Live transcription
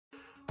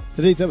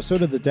Today's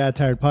episode of the Dad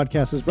Tired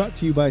Podcast is brought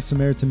to you by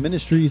Samaritan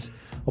Ministries.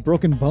 A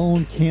broken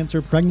bone,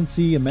 cancer,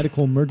 pregnancy, a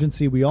medical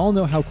emergency, we all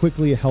know how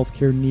quickly a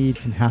healthcare need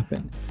can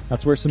happen.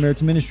 That's where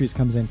Samaritan Ministries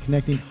comes in,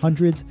 connecting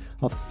hundreds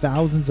of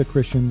thousands of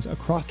Christians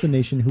across the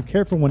nation who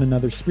care for one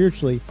another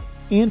spiritually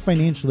and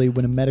financially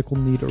when a medical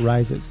need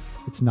arises.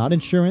 It's not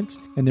insurance,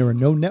 and there are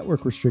no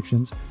network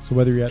restrictions, so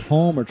whether you're at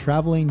home or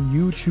traveling,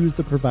 you choose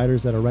the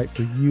providers that are right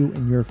for you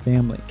and your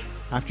family.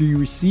 After you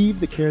receive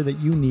the care that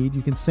you need,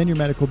 you can send your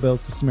medical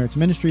bills to Samaritan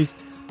Ministries.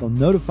 They'll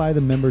notify the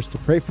members to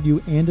pray for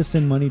you and to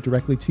send money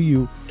directly to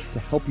you to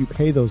help you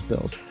pay those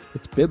bills.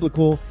 It's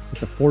biblical,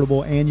 it's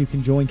affordable, and you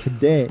can join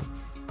today.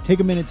 Take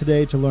a minute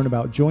today to learn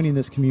about joining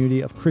this community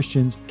of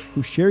Christians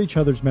who share each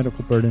other's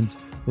medical burdens.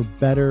 We're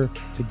better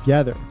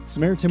together.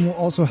 Samaritan will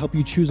also help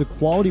you choose a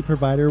quality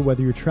provider.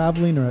 Whether you're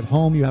traveling or at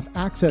home, you have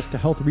access to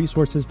health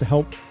resources to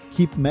help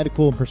keep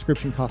medical and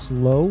prescription costs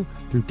low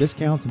through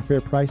discounts and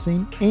fair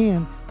pricing.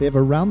 And they have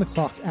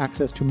around-the-clock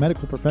access to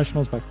medical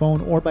professionals by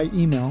phone or by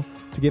email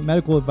to get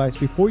medical advice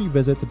before you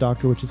visit the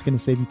doctor, which is going to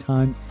save you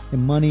time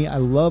and money. I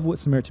love what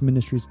Samaritan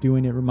Ministry is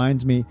doing. It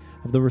reminds me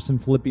of the verse in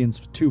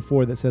Philippians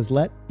 2:4 that says,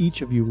 "Let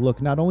each of you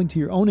look not only to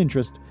your own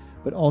interest,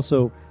 but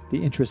also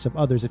the interests of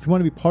others." If you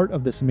want to be part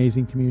of this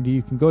amazing community,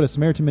 you can go to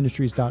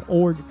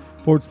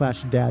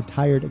SamaritanMinistries.org/Dad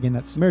Tired. Again,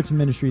 that's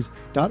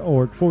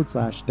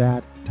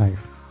SamaritanMinistries.org/Dad Tired.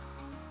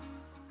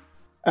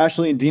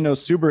 Ashley and Dino,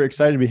 super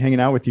excited to be hanging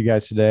out with you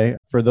guys today.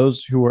 For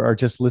those who are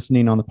just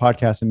listening on the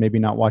podcast and maybe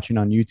not watching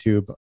on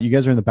YouTube, you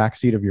guys are in the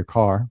backseat of your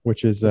car,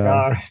 which is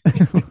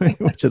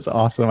which is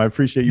awesome. I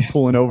appreciate you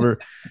pulling over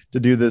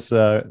to do this,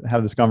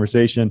 have this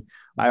conversation.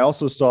 I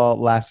also saw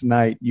last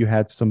night you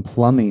had some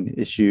plumbing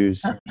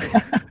issues.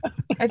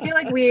 I feel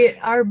like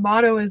our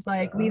motto is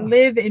like, we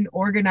live in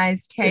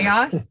organized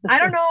chaos. I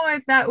don't know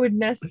if that would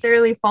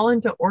necessarily fall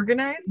into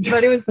organized,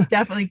 but it was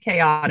definitely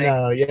chaotic.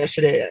 No,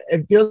 yesterday,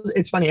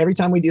 it's funny. Every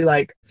time we do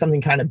like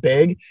something kind of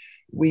big,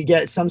 we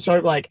get some sort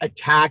of like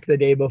attack the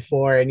day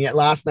before. And yet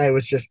last night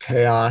was just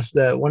chaos.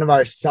 One of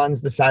our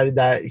sons decided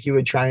that he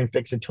would try and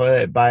fix a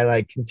toilet by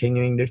like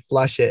continuing to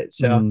flush it.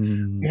 So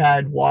we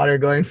had water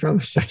going from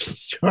the second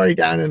story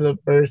down into the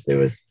first.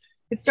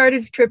 It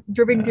started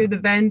dripping through the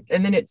vent,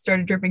 and then it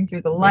started dripping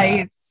through the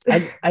lights.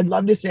 I'd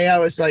love to say I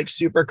was like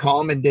super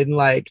calm and didn't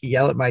like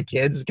yell at my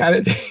kids kind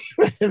of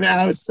thing. And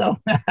I was so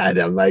mad.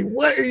 I'm like,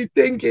 what are you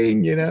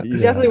thinking? You know?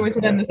 We definitely went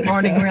to them this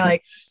morning. We were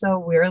like, so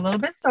we're a little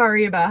bit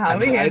sorry about how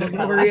we handled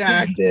it.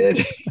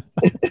 Reacted.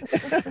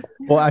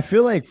 Well, I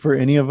feel like for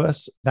any of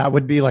us, that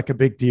would be like a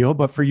big deal.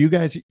 But for you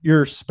guys,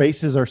 your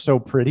spaces are so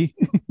pretty.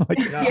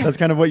 That's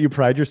kind of what you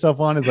pride yourself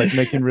on, is like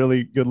making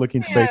really good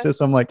looking spaces. Yeah.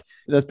 So I'm like,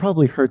 that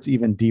probably hurts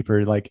even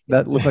deeper. Like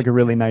that looked like a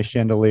really nice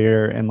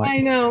chandelier. And like, I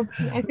know.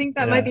 I think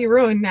that might be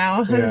ruined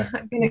now. Yeah.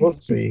 We'll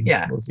see.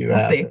 Yeah. We'll see.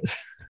 See.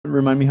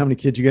 Remind me how many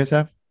kids you guys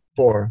have?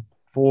 Four.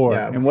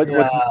 Yeah. And what's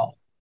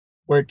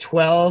we're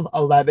 12,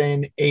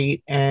 11,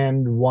 8,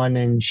 and 1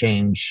 and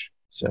change.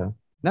 So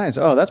nice.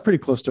 Oh, that's pretty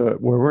close to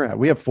where we're at.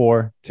 We have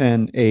 4,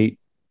 10, 8,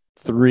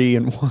 3,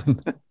 and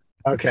 1.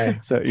 Okay.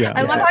 So yeah.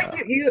 I love how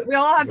we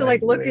all have to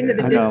like look into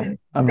the distance.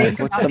 I'm like,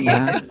 what's the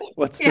math?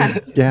 What's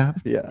the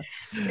gap? Yeah.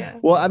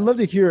 Well, I'd love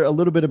to hear a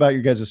little bit about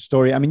your guys'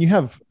 story. I mean, you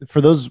have,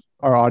 for those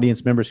our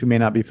audience members who may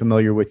not be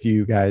familiar with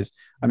you guys,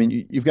 I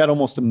mean, you've got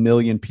almost 1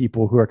 million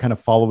people who are kind of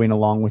following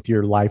along with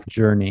your life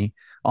journey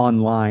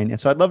online. And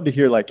so I'd love to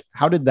hear, like,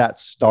 how did that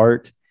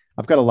start?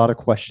 I've got a lot of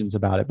questions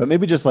about it, but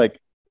maybe just like,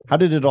 how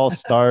did it all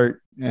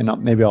start? And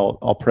maybe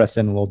I'll press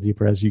in a little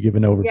deeper as you give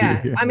an overview.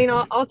 Yeah, here. I mean,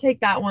 I'll take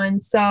that one.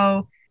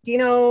 So, we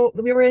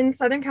were in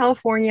Southern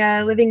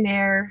California, living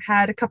there,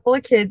 had a couple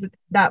of kids at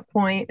that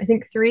point. I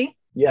think 3.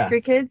 Yeah.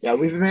 3 kids. Yeah,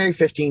 we've been married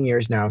 15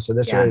 years now. So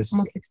this was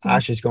almost 16.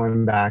 Ash is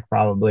going back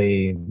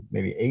probably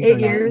maybe 8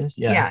 years.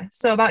 Yeah.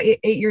 So about 8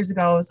 years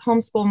ago, I was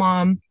homeschool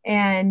mom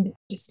and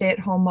just stay at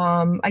home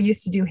mom. I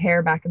used to do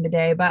hair back in the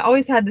day, but I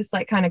always had this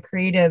like kind of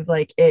creative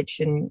like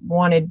itch and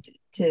wanted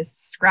to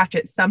scratch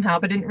it somehow,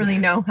 but didn't really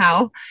know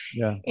how.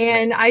 Yeah.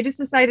 And I just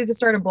decided to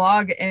start a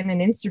blog and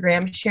an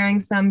Instagram sharing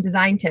some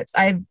design tips.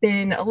 I've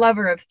been a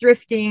lover of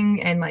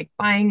thrifting and like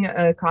buying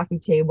a coffee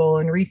table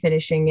and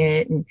refinishing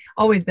it, and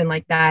always been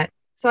like that.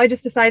 So I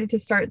just decided to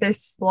start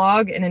this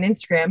blog and an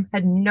Instagram.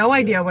 Had no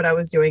idea what I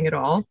was doing at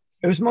all.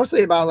 It was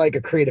mostly about like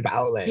a creative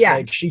outlet. Yeah.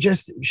 Like she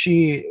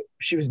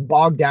was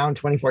bogged down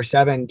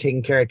 24/7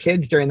 taking care of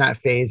kids during that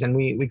phase. And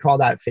we call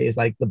that phase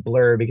like the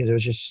blur, because it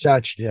was just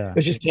it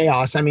was just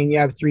chaos. I mean, you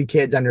have 3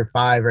 kids under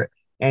 5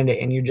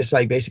 and you're just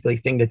like basically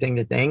thing to thing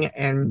to thing.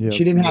 And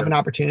she didn't have an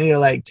opportunity to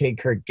like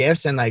take her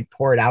gifts and like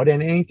pour it out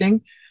in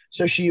anything.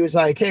 So she was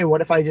like, hey, what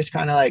if I just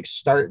kind of like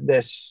start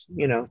this,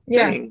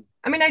 thing?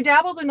 I mean, I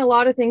dabbled in a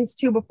lot of things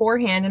too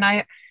beforehand, and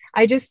I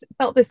just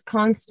felt this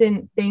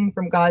constant thing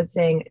from God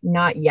saying,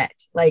 not yet,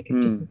 like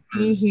just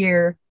be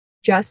here,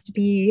 just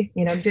be,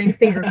 doing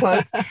finger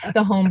quotes,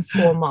 the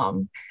homeschool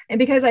mom. And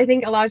because I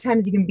think a lot of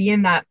times you can be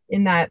in that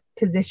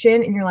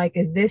position and you're like,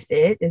 is this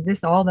it? Is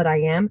this all that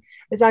I am?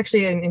 It's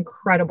actually an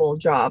incredible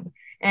job.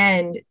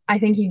 And I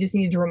think he just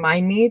needed to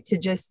remind me to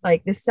just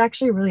like, this is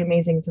actually really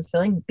amazing and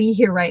fulfilling. Be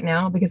here right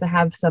now because I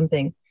have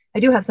something. I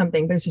do have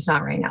something, but it's just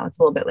not right now. It's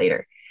a little bit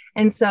later.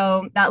 And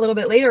so that little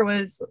bit later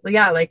was,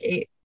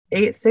 like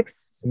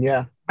 6.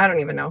 Yeah. I don't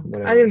even know.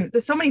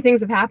 There's so many things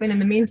have happened in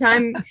the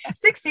meantime.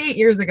 6 to 8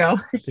 years ago.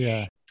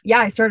 Yeah. Yeah.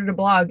 I started a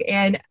blog.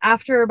 And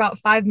after about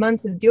 5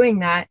 months of doing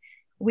that,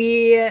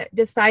 we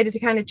decided to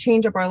kind of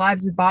change up our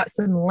lives. We bought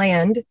some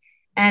land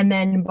and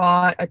then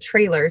bought a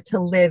trailer to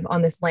live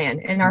on this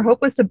land. And our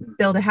hope was to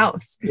build a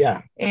house.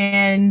 Yeah.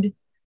 And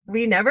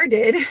we never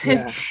did.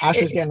 Yeah.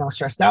 Ash was getting all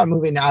stressed out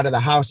moving out of the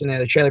house and in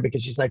the trailer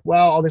because she's like,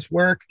 well, all this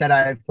work that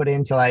I've put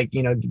into like,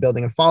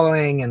 building a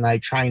following and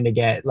like trying to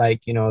get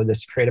like,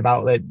 this creative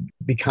outlet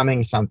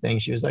becoming something.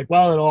 She was like,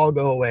 well, it'll all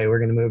go away. We're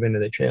going to move into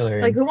the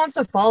trailer. Like, who wants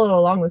to follow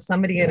along with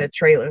somebody in a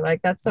trailer?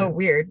 Like, that's so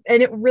weird.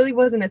 And it really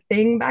wasn't a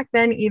thing back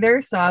then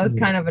either. So I was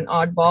kind of an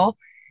oddball.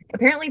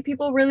 Apparently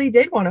people really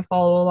did want to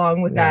follow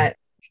along with that.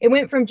 It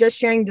went from just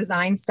sharing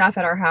design stuff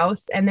at our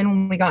house. And then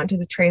when we got into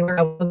the trailer,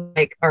 I was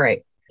like, all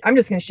right, I'm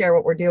just going to share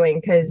what we're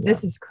doing because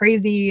this is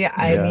crazy.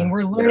 I mean,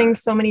 we're learning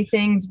so many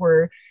things.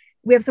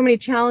 We have so many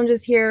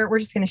challenges here. We're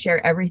just going to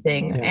share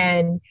everything. Yeah.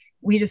 And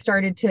we just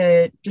started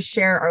to just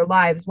share our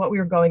lives, what we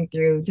were going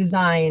through,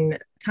 design,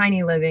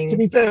 tiny living. To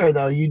be fair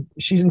though,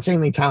 she's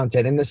insanely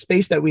talented. And the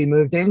space that we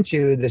moved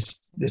into,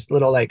 this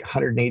little like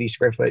 180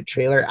 square foot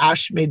trailer,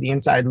 Ash made the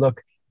inside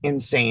look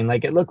insane.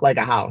 Like it looked like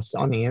a house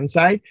on the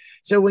inside.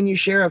 So when you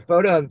share a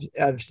photo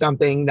of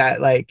something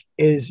that like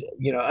is,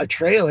 a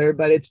trailer,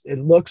 but it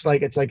looks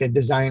like it's like a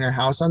designer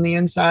house on the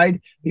inside,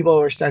 people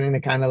were starting to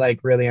kind of like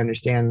really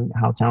understand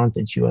how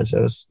talented she was.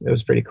 So it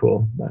was pretty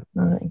cool. But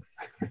thanks.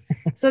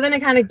 So then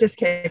it kind of just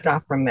kicked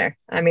off from there.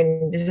 I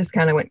mean, it just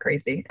kind of went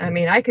crazy. I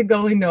mean, I could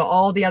go into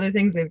all the other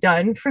things we've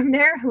done from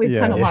there. We've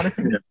done a lot of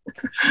things.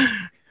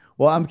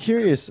 Well, I'm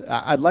curious.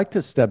 I'd like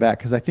to step back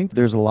because I think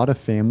there's a lot of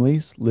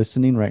families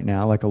listening right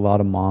now, like a lot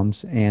of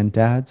moms and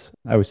dads.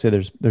 I would say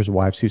there's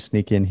wives who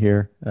sneak in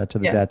here to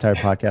the Dad Tired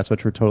podcast,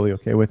 which we're totally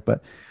okay with.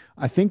 But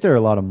I think there are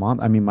a lot of moms.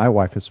 I mean, my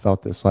wife has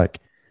felt this, like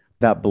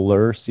that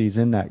blur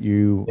season that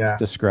you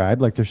described.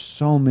 Like there's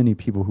so many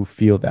people who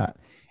feel that.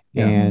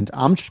 Yeah. And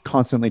I'm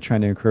constantly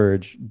trying to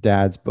encourage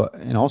dads,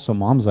 and also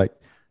moms, like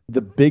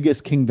the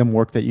biggest kingdom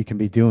work that you can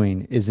be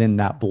doing is in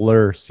that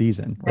blur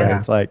season, right? Yeah.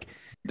 It's like,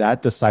 the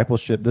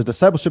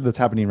discipleship that's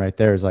happening right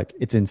there is like,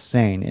 it's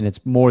insane. And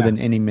it's more than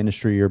any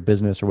ministry or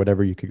business or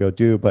whatever you could go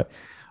do. But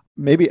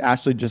maybe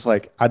Ashley, just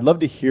like, I'd love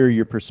to hear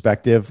your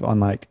perspective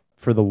on like,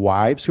 for the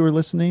wives who are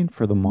listening,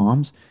 for the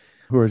moms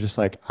who are just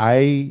like,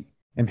 I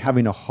am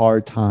having a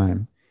hard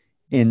time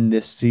in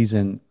this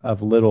season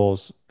of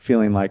littles,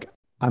 feeling like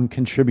I'm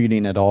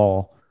contributing at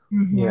all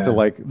to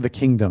like the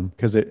kingdom.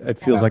 Cause it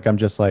feels like I'm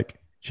just like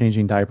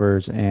changing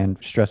diapers and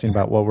stressing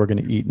about what we're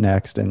going to eat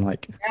next. And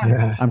like,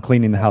 I'm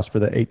cleaning the house for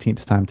the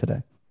 18th time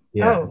today.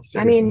 Yeah,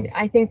 I mean,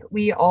 I think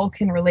we all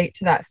can relate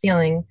to that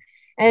feeling.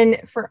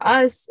 And for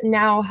us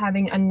now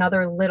having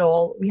another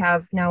little, we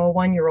have now a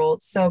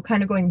 1-year-old. So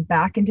kind of going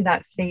back into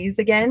that phase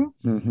again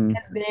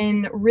has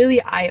been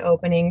really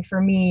eye-opening for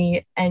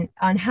me and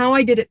on how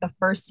I did it the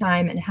first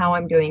time and how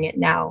I'm doing it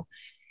now.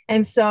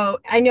 And so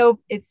I know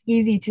it's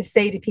easy to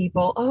say to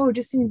people, oh,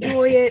 just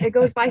enjoy it. It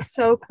goes by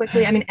so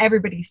quickly. I mean,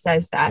 everybody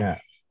says that,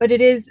 but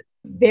it is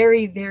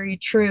very, very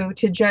true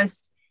to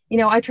just,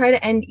 I try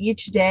to end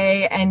each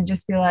day and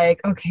just be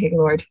like, okay,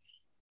 Lord,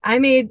 I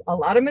made a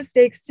lot of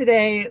mistakes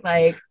today.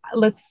 Like,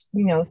 let's,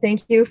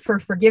 thank you for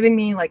forgiving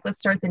me. Like, let's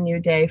start the new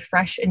day,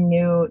 fresh and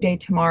new day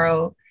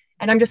tomorrow.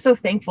 And I'm just so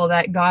thankful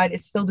that God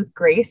is filled with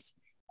grace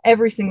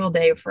every single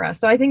day for us.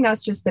 So I think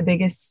that's just the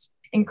biggest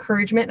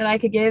encouragement that I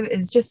could give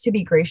is just to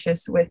be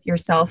gracious with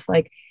yourself.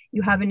 Like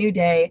you have a new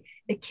day,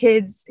 the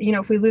kids,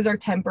 if we lose our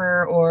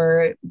temper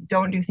or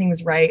don't do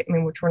things right, I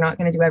mean, which we're not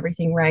going to do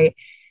everything right,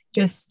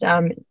 just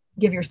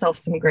give yourself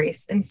some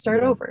grace and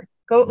start over.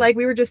 Go, like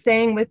we were just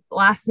saying with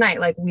last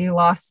night, like we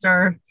lost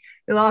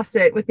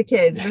it with the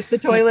kids, with the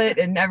toilet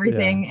and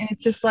everything. And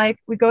it's just like,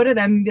 we go to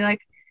them and be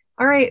like,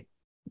 all right,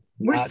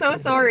 we're so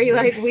sorry.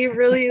 Like we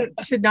really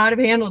should not have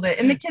handled it.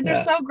 And the kids are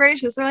so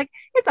gracious. They're like,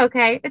 it's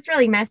okay. It's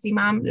really messy,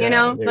 mom.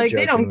 Like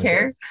they don't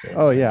care.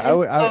 Oh yeah.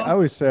 I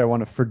always say I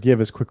want to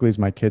forgive as quickly as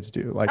my kids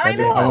do. Like I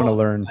want to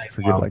learn to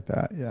forgive like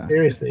that. Yeah.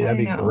 Seriously. That'd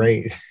be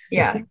great.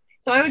 Yeah.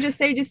 So I would just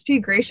say, just be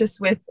gracious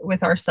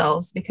with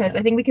ourselves, because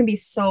I think we can be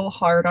so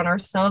hard on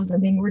ourselves and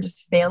think we're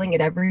just failing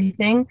at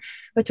everything,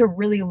 but to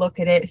really look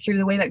at it through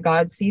the way that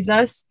God sees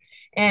us.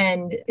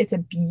 And it's a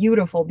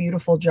beautiful,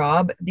 beautiful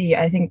job.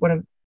 I think one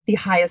of the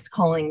highest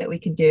calling that we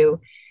could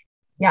do.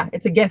 Yeah.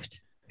 It's a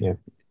gift. Yeah.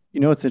 You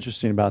know, what's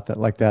interesting about that,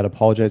 like that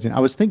apologizing. I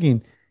was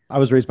thinking, I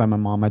was raised by my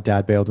mom. My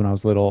dad bailed when I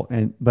was little,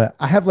 but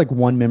I have like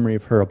one memory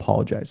of her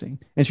apologizing,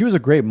 and she was a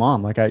great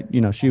mom. Like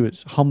she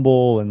was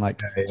humble and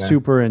like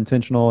super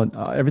intentional and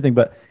everything.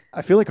 But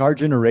I feel like our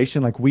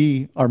generation, like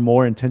we are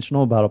more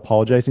intentional about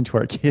apologizing to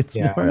our kids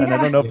more. And I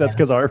don't know if that's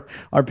because our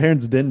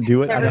parents didn't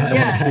do it. I don't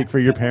want to speak for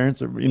your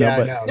parents or,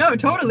 but no,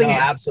 totally. No,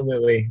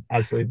 absolutely.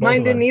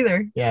 Mine didn't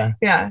either. Yeah.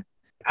 Yeah.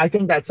 I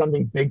think that's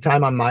something big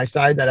time on my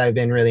side that I've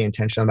been really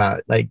intentional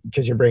about, like,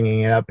 because you're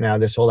bringing it up now,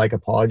 this whole like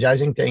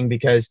apologizing thing,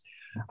 because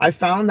I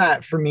found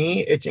that for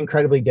me, it's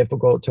incredibly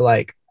difficult to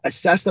like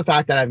assess the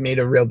fact that I've made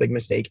a real big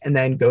mistake and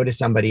then go to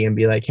somebody and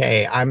be like,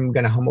 hey, I'm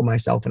going to humble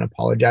myself and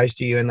apologize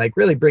to you. And like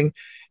really bring,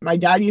 my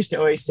dad used to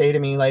always say to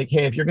me, like,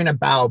 hey, if you're going to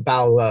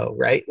bow low.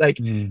 Right. Like,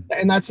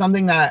 and that's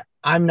something that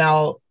I'm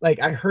now like,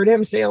 I heard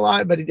him say a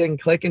lot, but it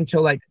didn't click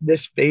until like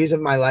this phase of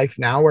my life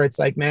now, where it's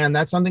like, man,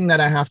 that's something that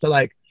I have to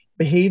like,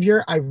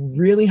 behavior I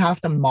really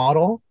have to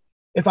model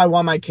if I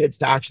want my kids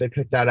to actually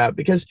pick that up,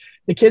 because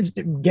the kids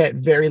get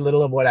very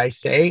little of what I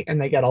say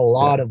and they get a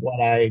lot of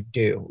what I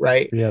do.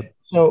 Right. Yep.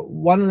 So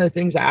one of the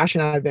things that Ash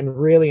and I have been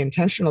really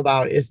intentional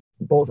about is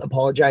both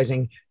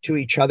apologizing to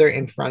each other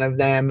in front of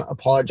them,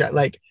 apologize.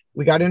 Like,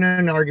 we got in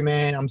an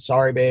argument. I'm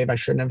sorry, babe. I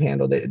shouldn't have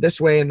handled it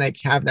this way. And like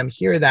have them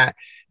hear that,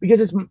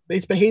 because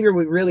it's behavior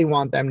we really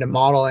want them to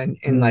model and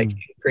like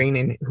ingrain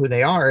in who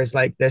they are, is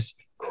like this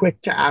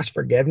quick to ask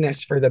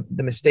forgiveness for the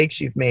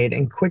mistakes you've made,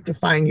 and quick to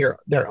find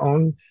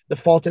the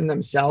fault in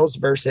themselves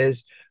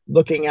versus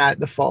looking at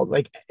the fault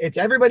like it's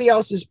everybody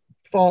else's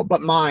fault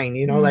but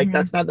mine, like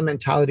that's not the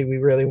mentality we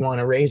really want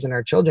to raise in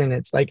our children.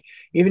 It's like,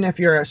 even if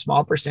you're a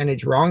small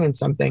percentage wrong in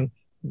something,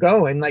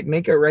 go and like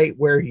make it right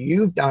where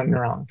you've done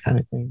wrong, kind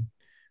of thing.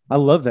 I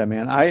love that,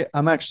 man.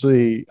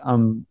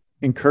 I'm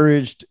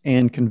encouraged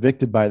and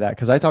convicted by that,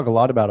 because I talk a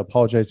lot about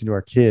apologizing to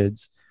our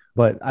kids.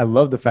 But I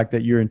love the fact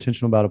that you're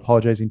intentional about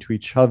apologizing to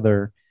each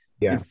other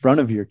in front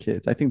of your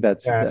kids. I think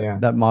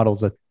that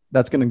models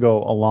that's going to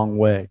go a long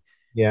way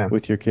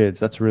with your kids.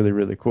 That's really,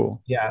 really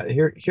cool. Yeah.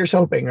 Here's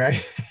hoping,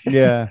 right?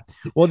 Yeah.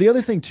 Well, the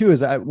other thing too,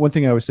 is one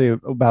thing I would say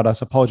about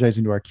us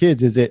apologizing to our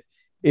kids is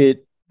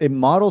it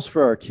models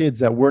for our kids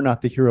that we're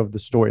not the hero of the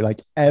story.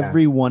 Like,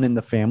 everyone in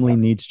the family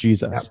needs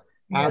Jesus.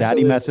 Yep.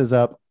 Daddy messes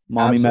up,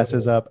 mommy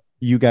messes up,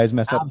 you guys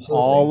mess up.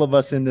 All of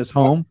us in this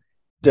home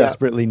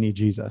desperately need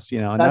Jesus,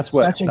 and that's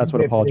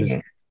what apologies.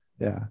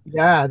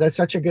 Yeah. That's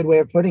such a good way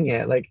of putting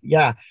it. Like,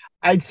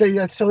 I'd say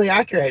that's totally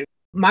accurate.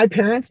 My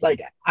parents,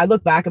 like, I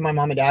look back at my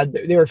mom and dad,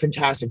 they were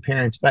fantastic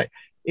parents, but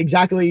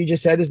exactly what you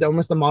just said is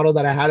almost the model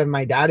that I had of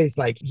my dad. Is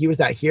like, he was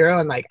that hero,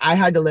 and like I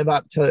had to live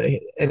up to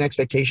an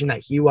expectation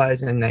that he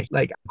was, and that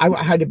like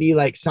I had to be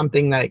like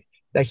something like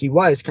that he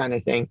was, kind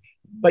of thing.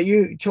 But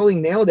you totally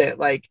nailed it.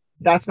 Like,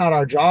 that's not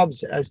our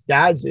jobs as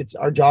dads. It's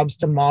our jobs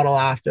to model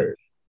after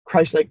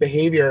Christ-like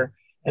behavior.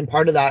 And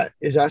part of that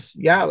is us,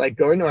 like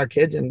going to our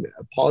kids and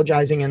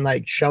apologizing and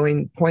like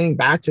pointing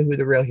back to who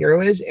the real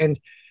hero is, and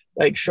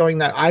like showing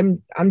that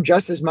I'm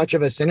just as much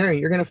of a sinner, and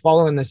you're going to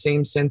follow in the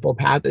same sinful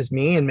path as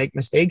me and make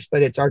mistakes,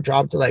 but it's our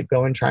job to like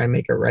go and try and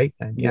make it right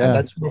then. Yeah.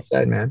 That's well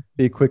said, man.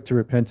 Be quick to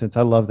repentance.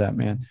 I love that,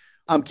 man.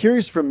 I'm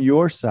curious from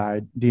your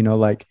side, Dino,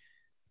 like,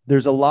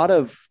 there's a lot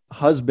of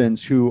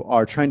husbands who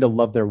are trying to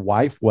love their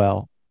wife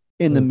well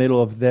in the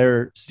middle of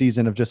their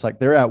season of just like,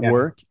 they're at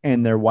work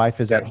and their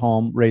wife is at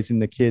home raising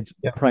the kids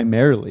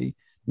primarily.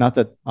 Not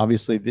that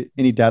obviously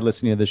any dad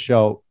listening to the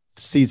show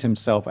sees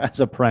himself as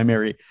a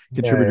primary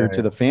contributor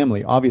to the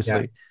family,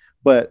 obviously,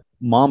 but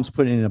mom's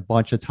putting in a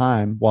bunch of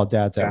time while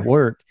dad's at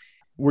work.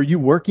 Were you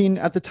working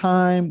at the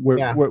time?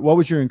 What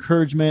was your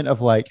encouragement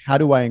of like, how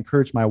do I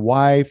encourage my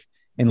wife?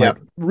 And like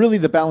really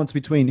the balance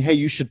between, hey,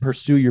 you should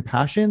pursue your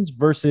passions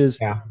versus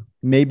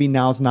maybe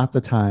now's not the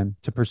time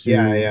to pursue.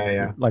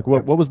 Like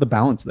what was the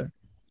balance there?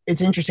 It's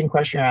an interesting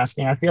question you're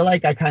asking. I feel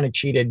like I kind of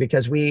cheated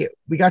because we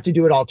got to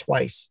do it all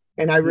twice.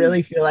 And I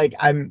really feel like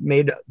I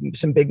made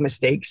some big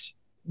mistakes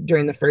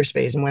during the first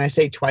phase. And when I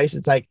say twice,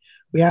 it's like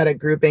we had a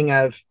grouping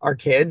of our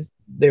kids.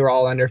 They were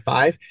all under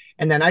 5.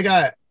 And then I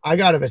got a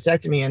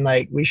vasectomy and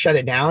like we shut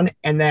it down.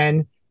 And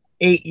then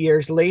 8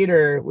 years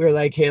later, we were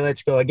like, hey,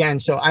 let's go again.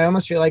 So I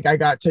almost feel like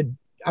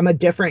I'm a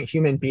different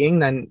human being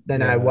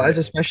than I was,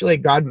 especially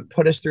God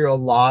put us through a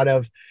lot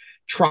of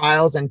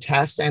trials and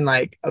tests and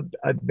like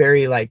a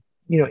very like,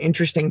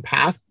 interesting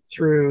path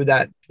through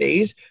that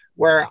phase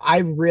where I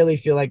really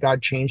feel like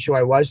God changed who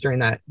I was during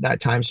that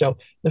time. So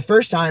the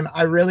first time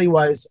I really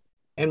was,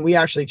 and we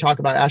actually talk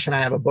about, Ash and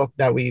I have a book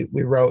that we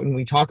wrote, and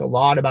we talk a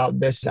lot about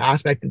this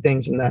aspect of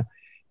things in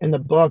the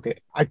book.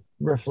 I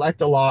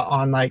reflect a lot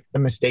on like the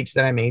mistakes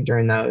that I made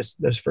during those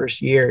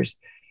first years.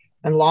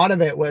 And a lot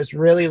of it was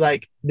really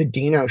like the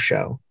Dino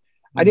show.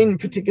 I didn't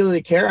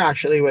particularly care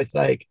actually with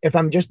like, if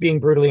I'm just being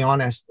brutally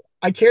honest,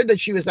 I cared that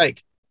she was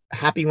like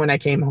happy when I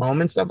came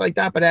home and stuff like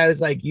that. But I was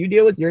like, you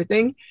deal with your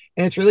thing.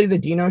 And it's really the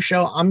Dino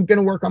show. I'm going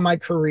to work on my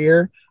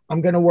career.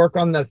 I'm going to work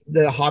on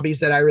the hobbies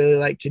that I really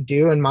like to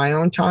do in my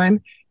own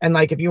time. And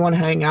like, if you want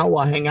to hang out, we'll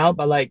hang out.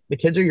 But like the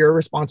kids are your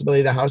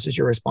responsibility. The house is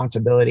your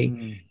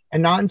responsibility.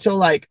 And not until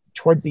like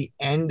towards the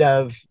end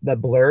of the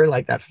Blur,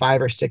 like that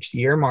 5 or 6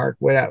 year mark,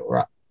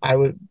 where I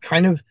would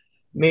kind of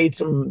made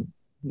some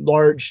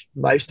large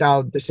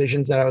lifestyle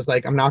decisions that I was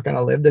like, I'm not going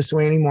to live this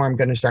way anymore. I'm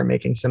going to start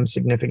making some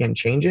significant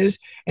changes.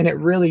 And it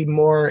really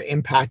more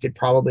impacted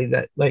probably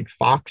that like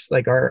Fox,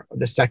 like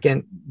the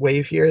second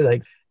wave here,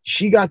 like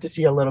she got to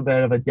see a little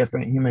bit of a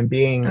different human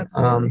being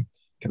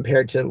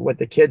compared to what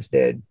the kids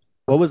did.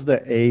 What was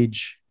the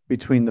age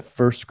between the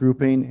first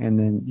grouping and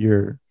then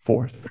your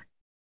fourth?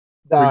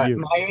 My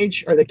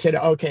age or the kid?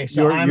 Okay,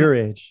 so your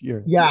age.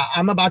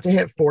 I'm about to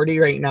hit 40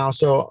 right now.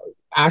 So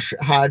Ash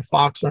had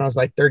Fox when I was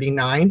like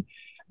 39,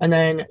 and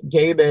then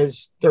Gabe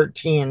is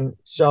 13.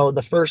 So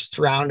the first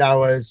round I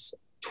was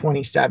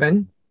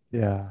 27.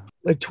 Yeah,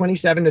 like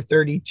 27 to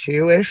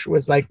 32 ish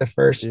was like the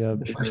first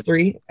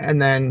three,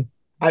 and then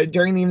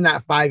during even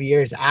that 5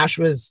 years,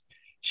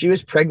 she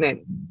was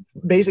pregnant,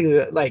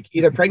 basically like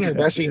either pregnant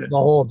or breastfeeding the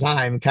whole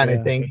time kind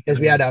of thing, because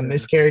we had a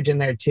miscarriage in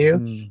there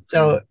too.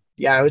 So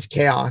yeah, it was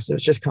chaos. It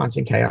was just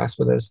constant chaos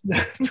for those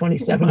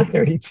 27 to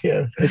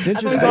 32. It's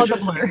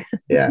interesting.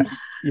 Yeah.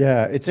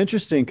 Yeah. It's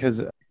interesting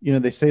because, you know,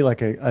 they say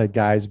like a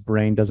guy's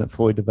brain doesn't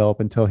fully develop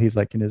until he's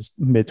like in his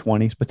mid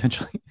 20s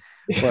potentially.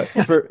 But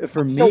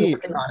for me,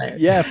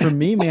 for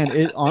me, man,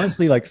 it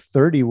honestly, like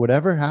 30,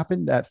 whatever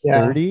happened at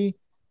 30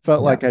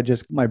 felt like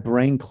my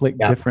brain clicked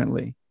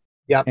differently.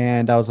 Yeah.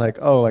 And I was like,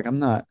 oh, like I'm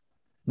not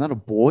a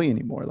boy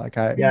anymore.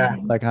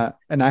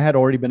 And I had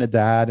already been a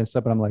dad and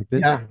stuff, but I'm like,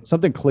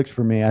 something clicked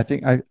for me. I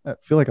think I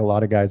feel like a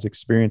lot of guys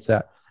experience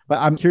that, but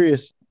I'm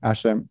curious,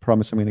 Ashley, I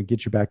promise I'm going to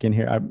get you back in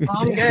here.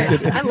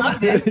 Good. I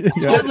love this. I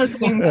love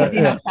listening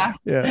to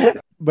yeah.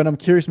 But I'm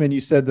curious, man,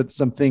 you said that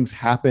some things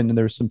happened and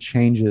there were some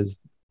changes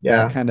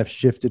that kind of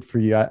shifted for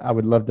you. I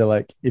would love to,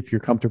 like, if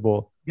you're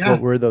comfortable,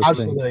 what were those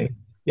things?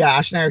 Yeah.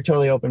 Ash and I are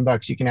totally open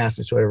books. You can ask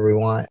us whatever we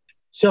want.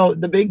 So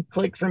the big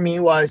click for me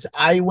was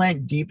I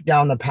went deep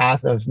down the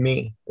path of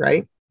me,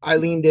 right? I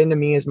leaned into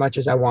me as much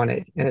as I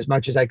wanted and as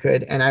much as I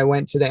could. And I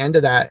went to the end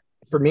of that,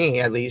 for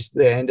me, at least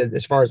the end of,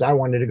 as far as I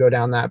wanted to go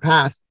down that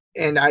path.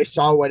 And I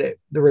saw what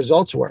the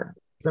results were.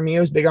 For me, it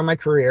was big on my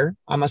career.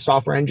 I'm a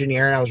software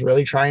engineer and I was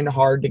really trying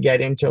hard to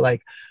get into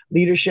like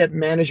leadership,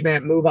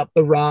 management, move up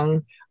the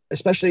rung,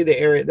 especially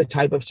the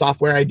type of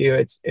software I do.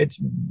 It's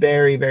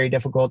very, very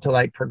difficult to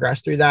like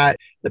progress through that.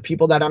 The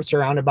people that I'm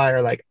surrounded by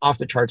are like off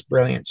the charts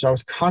brilliant. So I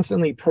was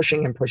constantly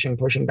pushing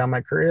down my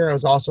career. I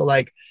was also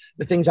like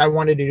the things I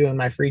wanted to do in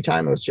my free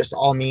time. It was just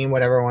all me and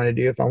whatever I want to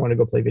do. If I want to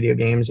go play video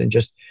games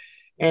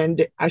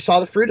and I saw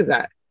the fruit of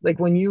that. Like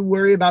when you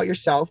worry about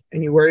yourself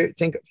and you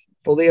think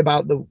fully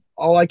about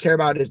all I care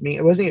about is me.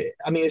 It wasn't,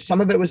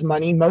 some of it was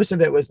money. Most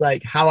of it was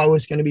like how I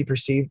was going to be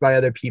perceived by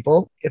other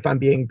people. If I'm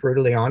being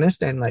brutally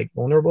honest and like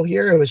vulnerable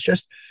here, it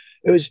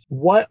was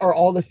what are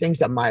all the things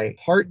that my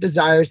heart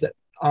desires that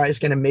is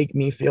going to make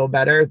me feel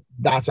better.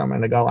 That's what I'm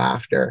going to go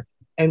after.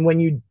 And when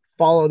you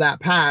follow that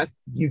path,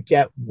 you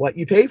get what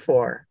you pay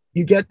for.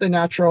 You get the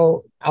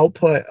natural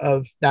output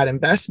of that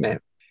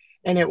investment.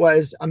 And it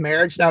was a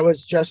marriage that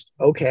was just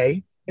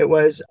okay. It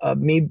was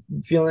me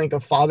feeling like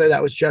a father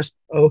that was just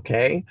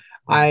okay.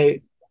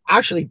 I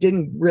actually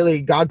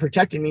God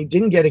protected me,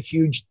 didn't get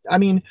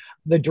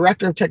the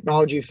director of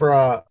technology for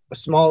a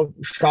small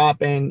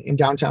shop in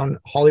downtown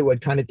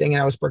Hollywood kind of thing.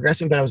 And I was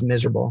progressing, but I was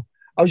miserable.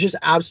 I was just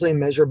absolutely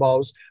miserable. I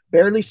was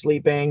barely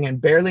sleeping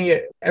and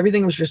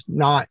everything was just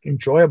not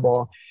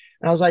enjoyable.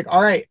 And I was like,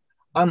 all right,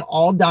 I'm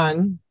all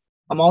done.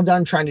 I'm all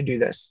done trying to do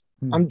this.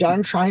 I'm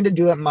done trying to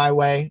do it my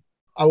way.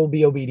 I will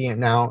be obedient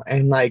now.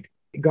 And like,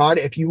 God,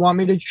 if you want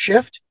me to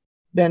shift,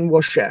 then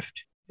we'll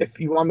shift. If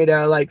you want me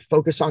to like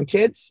focus on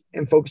kids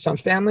and focus on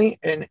family.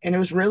 And it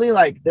was really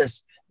like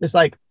this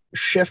like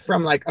shift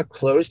from like a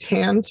closed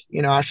hand,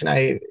 you know, Ash and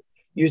I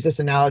use this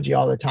analogy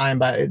all the time,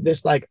 but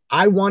this, like,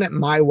 I want it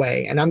my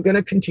way and I'm going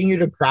to continue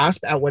to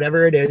grasp at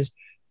whatever it is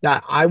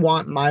that I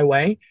want my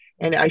way.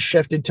 And I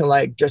shifted to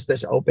like just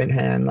this open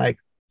hand, like,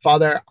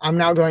 Father, I'm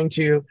now going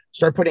to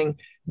start putting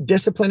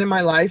discipline in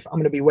my life. I'm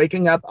going to be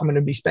waking up. I'm going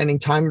to be spending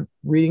time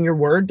reading your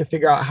word to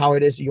figure out how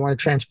it is that you want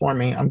to transform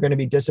me. I'm going to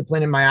be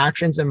disciplined in my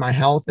actions and my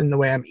health and the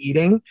way I'm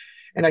eating.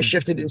 And I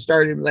shifted and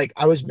started, like,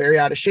 I was very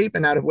out of shape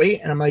and out of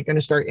weight. And I'm like going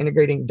to start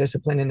integrating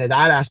discipline into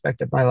that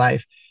aspect of my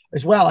life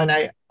as well. And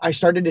I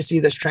started to see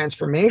this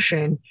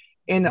transformation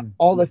in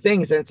all the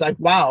things. And it's like,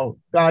 wow,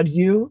 God,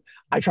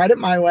 I tried it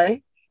my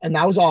way. And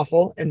that was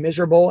awful and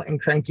miserable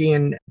and cranky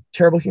and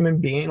terrible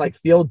human being, like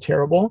feel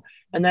terrible.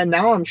 And then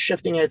now I'm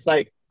shifting it. It's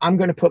like, I'm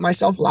going to put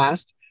myself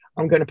last.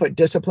 I'm going to put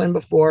discipline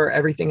before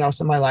everything else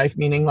in my life,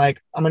 meaning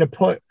like I'm going to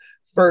put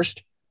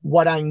first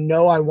what I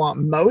know I want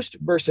most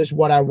versus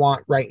what I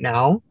want right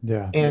now.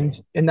 Yeah. And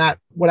in that,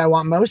 what I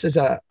want most is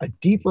a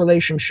deep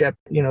relationship,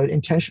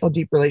 intentional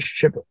deep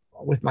relationship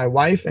with my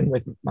wife and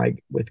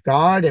with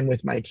God and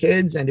with my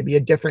kids, and to be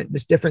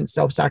this different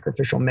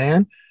self-sacrificial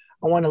man.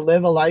 I want to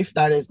live a life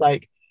that is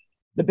like,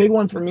 the big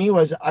one for me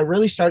was I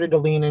really started to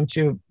lean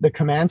into the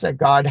commands that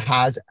God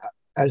has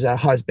as a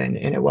husband.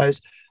 And it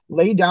was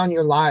lay down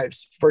your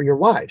lives for your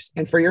wives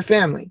and for your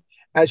family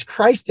as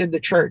Christ did the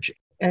church.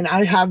 And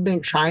I have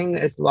been trying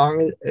as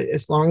long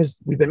as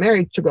we've been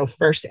married to go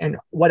first, and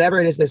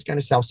whatever it is that's going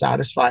to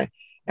self-satisfy.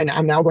 And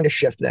I'm now going to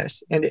shift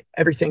this. And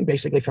everything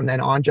basically from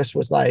then on just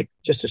was like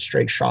just a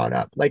straight shot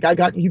up. Like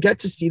you get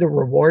to see the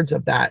rewards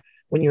of that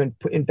when you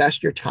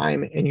invest your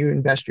time and you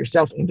invest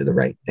yourself into the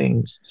right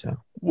things. So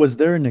was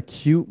there an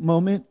acute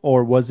moment,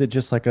 or was it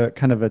just like a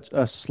kind of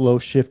a slow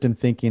shift in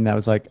thinking that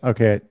was like,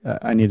 okay,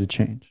 I need to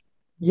change?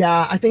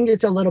 Yeah, I think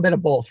it's a little bit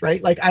of both,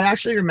 right? Like I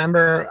actually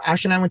remember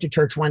Ash and I went to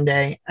church one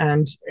day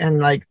and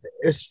like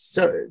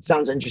it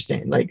sounds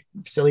interesting, like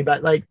silly,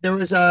 but like there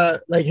was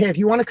a like, hey, if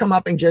you want to come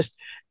up and just,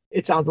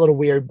 it sounds a little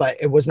weird, but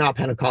it was not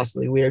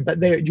Pentecostally weird. But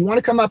do you want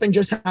to come up and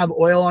just have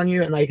oil on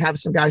you and like have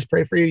some guys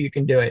pray for you? You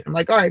can do it. I'm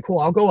like, all right, cool.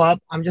 I'll go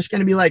up. I'm just going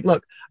to be like,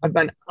 look, I've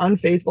been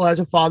unfaithful as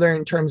a father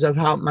in terms of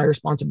how my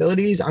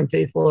responsibilities,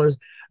 unfaithful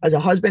as a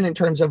husband in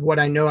terms of what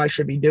I know I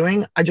should be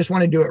doing. I just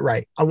want to do it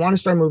right. I want to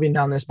start moving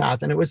down this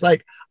path. And it was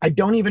like, I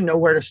don't even know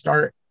where to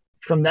start.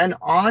 From then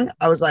on,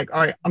 I was like,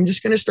 all right, I'm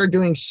just going to start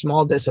doing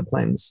small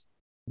disciplines,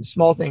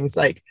 small things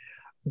like,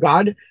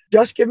 God,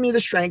 just give me the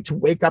strength to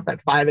wake up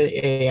at 5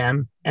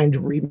 a.m. and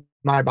read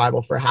my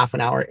Bible for half an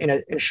hour in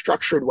a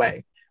structured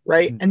way.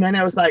 Right. And then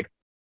I was like,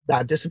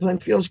 that discipline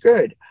feels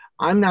good.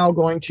 I'm now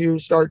going to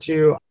start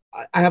to,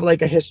 I have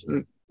like a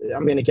history.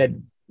 I'm going to get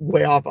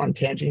way off on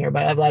tangent here,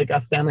 but I have like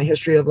a family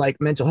history of like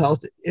mental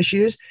health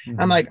issues.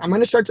 I'm like, I'm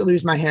going to start to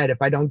lose my head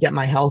if I don't get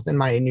my health and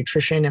my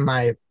nutrition and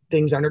my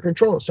things under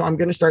control. So I'm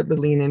going to start to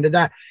lean into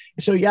that.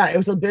 So yeah, it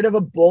was a bit of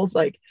a both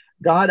like,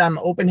 God, I'm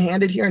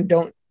open-handed here and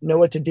don't know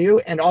what to do.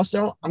 And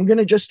also I'm going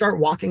to just start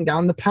walking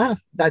down the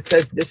path that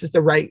says this is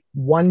the right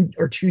one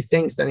or two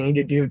things that I need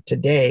to do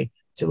today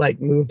to like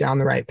move down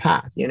the right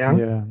path, you know?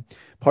 Yeah.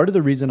 Part of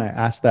the reason I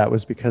asked that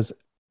was because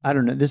I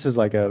don't know, this is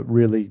like a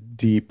really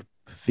deep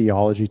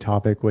theology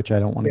topic, which I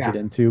don't want to get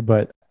into,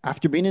 but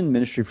after being in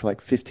ministry for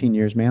like 15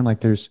 years, man,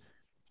 like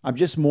I'm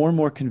just more and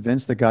more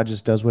convinced that God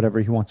just does whatever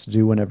he wants to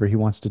do whenever he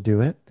wants to do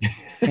it.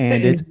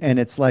 And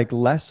it's like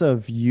less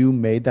of you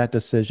made that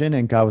decision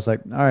and God was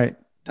like, all right,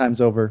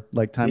 time's over.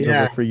 Like time's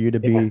over for you to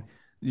be,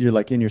 you're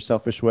like in your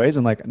selfish ways.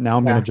 And like, now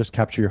I'm going to just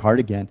capture your heart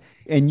again.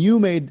 And you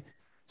made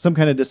some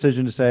kind of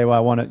decision to say, well, I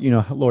want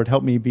to, Lord,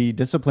 help me be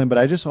disciplined. But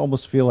I just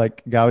almost feel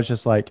like God was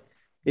just like,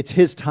 it's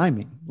his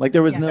timing. Like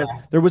there was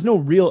no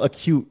real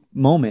acute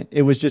moment.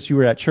 It was just, you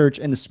were at church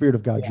and the Spirit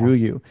of God drew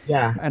you.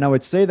 Yeah. And I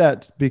would say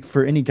that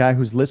for any guy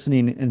who's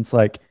listening and it's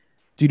like,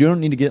 dude, you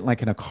don't need to get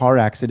like in a car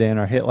accident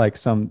or hit like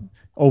some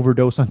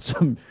overdose on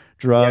some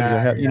drugs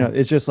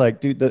it's just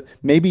like, dude,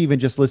 maybe even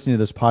just listening to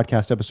this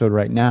podcast episode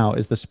right now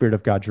is the Spirit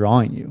of God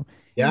drawing you.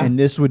 Yeah. And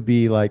this would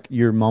be like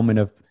your moment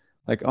of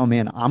like, oh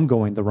man, I'm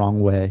going the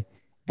wrong way.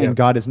 And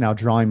God is now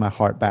drawing my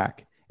heart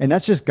back. And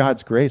that's just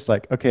God's grace.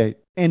 Like, okay.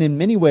 And in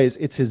many ways,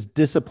 it's his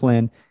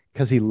discipline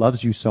because he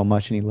loves you so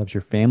much and he loves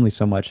your family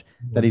so much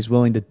that he's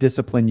willing to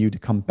discipline you to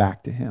come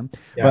back to him.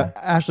 Yeah. But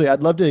Ashley,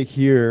 I'd love to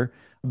hear,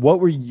 what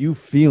were you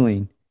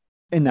feeling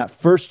in that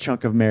first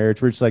chunk of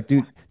marriage where it's like,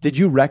 dude, did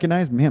you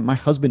recognize, man, my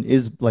husband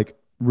is like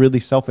really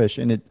selfish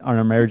and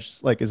our marriage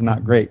like is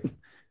not great?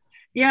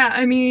 Yeah.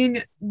 I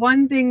mean,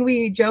 one thing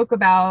we joke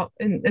about,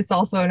 and it's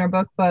also in our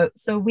book, but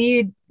so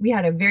we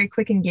had a very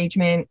quick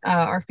engagement.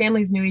 Our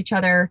families knew each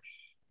other.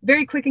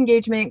 Very quick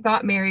engagement,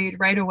 got married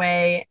right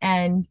away.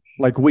 And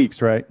like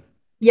weeks, right?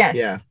 Yes.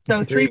 Yeah.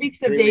 So 3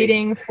 weeks of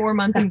dating,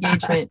 4-month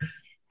engagement.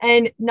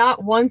 And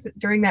not once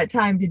during that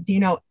time did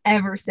Dino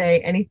ever say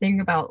anything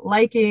about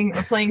liking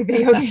or playing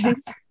video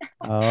games.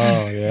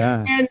 Oh,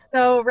 yeah. And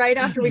so right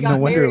after we got married.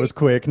 No wonder it was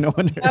quick. No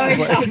wonder.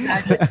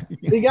 Exactly.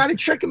 You got to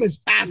trick him as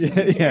fast as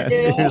you can.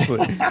 Seriously.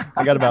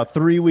 I got about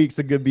 3 weeks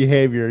of good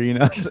behavior,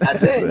 That's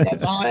it.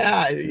 That's all I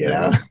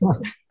had,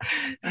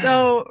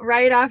 So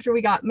right after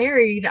we got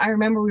married, I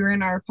remember we were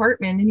in our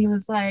apartment and he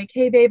was like,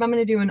 hey, babe, I'm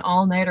going to do an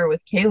all-nighter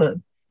with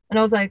Caleb. And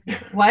I was like,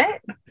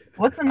 what?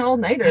 What's an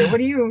all-nighter? What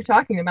are you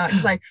talking about?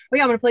 He's like, oh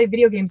yeah, I'm gonna play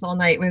video games all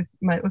night with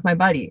my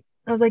buddy. And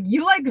I was like,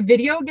 you like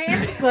video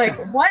games?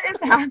 Like, what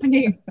is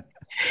happening?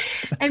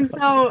 And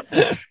so,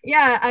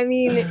 yeah, I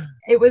mean,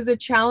 it was a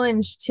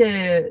challenge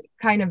to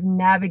kind of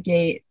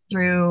navigate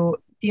through.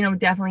 Dino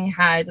definitely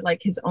had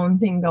like his own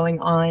thing going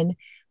on,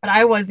 but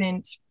I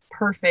wasn't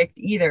perfect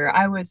either.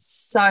 I was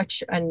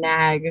such a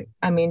nag.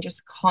 I mean,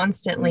 just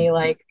constantly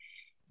like,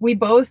 we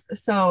both,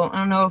 so I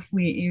don't know if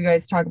you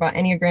guys talk about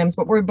Enneagrams,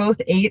 but we're both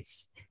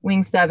 8s,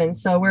 wing 7.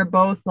 So we're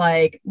both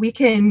like, we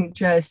can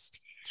just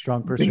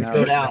strong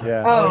personality.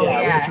 Yeah. Oh yeah.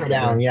 We can throw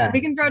down. Yeah.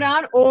 We can throw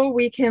down, or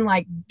we can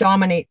like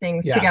dominate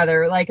things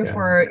together. Like if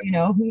we're,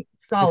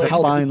 solid. It's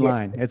a fine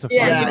line. It's a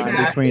fine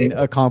line between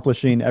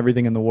accomplishing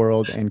everything in the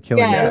world and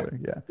killing each other.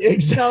 Yeah.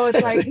 Exactly. So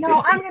it's like,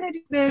 no, I'm going to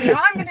do this. No,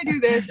 I'm going to do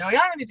this. No, I'm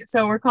going to do.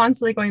 So we're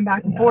constantly going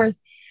back and forth.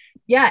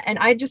 Yeah. And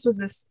I just was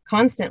this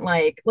constant,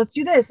 like, let's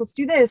do this. Let's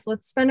do this.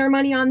 Let's spend our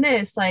money on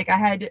this. Like I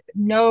had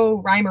no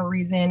rhyme or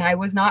reason. I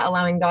was not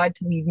allowing God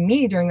to lead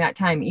me during that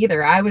time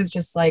either. I was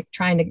just like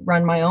trying to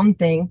run my own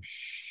thing.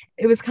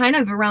 It was kind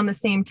of around the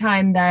same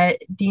time that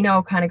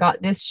Dino kind of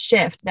got this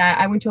shift that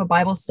I went to a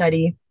Bible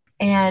study,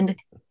 and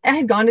I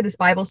had gone to this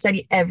Bible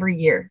study every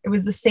year. It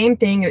was the same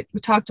thing. It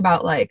talked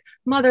about like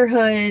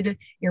motherhood,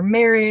 your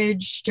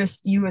marriage,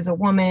 just you as a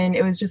woman.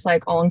 It was just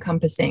like all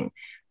encompassing.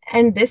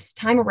 And this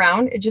time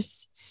around, it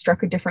just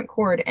struck a different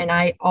chord.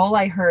 And all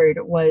I heard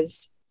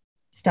was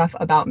stuff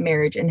about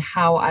marriage and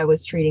how I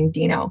was treating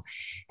Dino.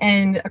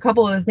 And a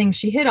couple of the things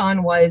she hit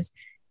on was,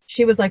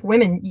 she was like,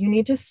 women, you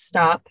need to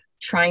stop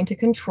trying to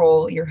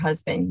control your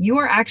husband. You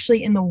are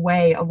actually in the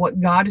way of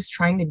what God is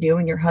trying to do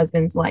in your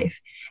husband's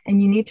life.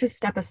 And you need to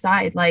step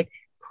aside, like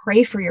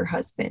pray for your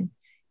husband.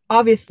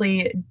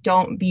 obviously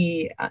don't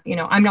be,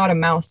 I'm not a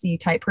mousy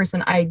type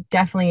person. I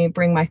definitely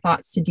bring my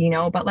thoughts to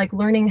Dino, but like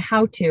learning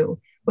how to,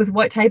 with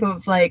what type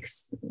of like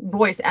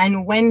voice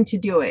and when to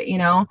do it,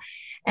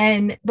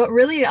 but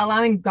really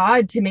allowing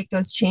God to make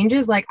those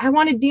changes. Like I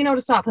wanted Dino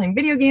to stop playing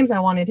video games. I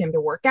wanted him to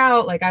work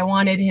out. Like I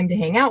wanted him to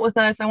hang out with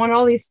us. I wanted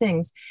all these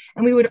things.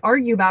 And we would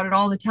argue about it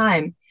all the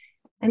time.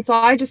 And so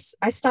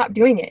I stopped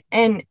doing it.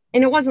 And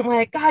it wasn't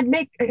like, God,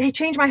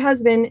 change my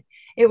husband.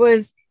 It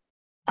was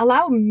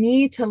allow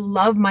me to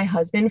love my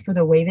husband for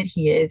the way that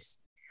he is.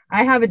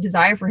 I have a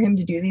desire for him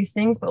to do these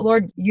things, but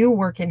Lord, you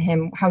work in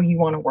him how you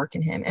want to work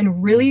in him,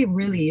 and really,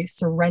 really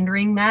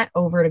surrendering that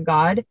over to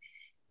God,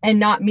 and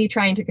not me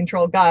trying to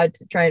control God,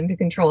 trying to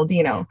control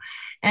Dino.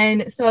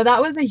 And so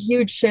that was a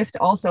huge shift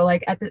also.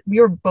 Like we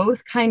were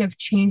both kind of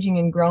changing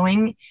and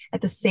growing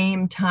at the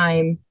same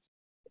time,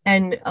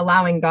 and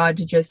allowing God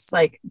to just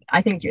like,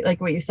 I think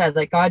like what you said,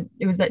 like God,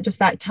 it was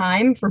that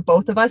time for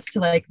both of us to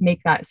like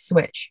make that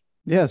switch.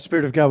 Yeah, the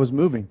Spirit of God was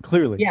moving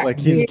clearly. Yeah, like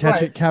he's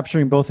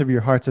capturing both of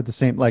your hearts at the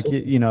same, like,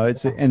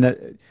 it's, and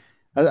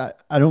that,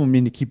 I don't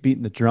mean to keep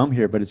beating the drum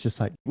here, but it's just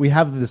like, we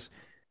have this,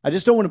 I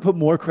just don't want to put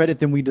more credit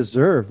than we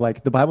deserve.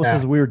 Like the Bible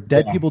says we're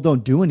dead people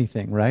don't do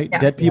anything, right? Yeah.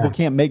 Dead people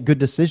can't make good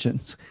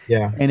decisions.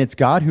 Yeah. And it's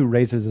God who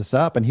raises us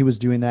up, and he was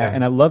doing that. Yeah.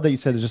 And I love that you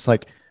said, it's just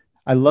like,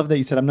 I'm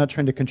not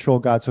trying to control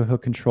God so he'll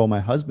control my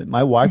husband.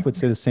 My wife would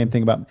say the same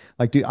thing about,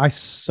 like, dude, I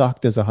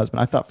sucked as a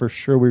husband. I thought for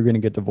sure we were going to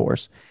get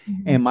divorced.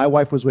 Mm-hmm. And my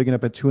wife was waking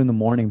up at 2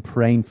 a.m.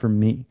 praying for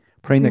me,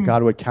 praying that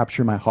God would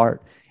capture my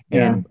heart.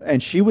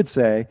 And she would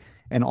say,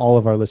 and all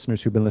of our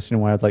listeners who've been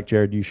listening, I was like,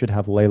 Jared, you should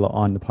have Layla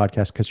on the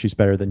podcast because she's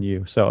better than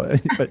you. So,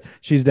 but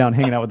she's down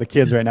hanging out with the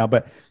kids right now.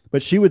 But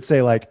she would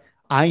say, like,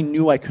 I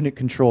knew I couldn't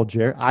control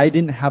Jared. I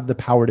didn't have the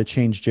power to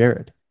change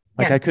Jared.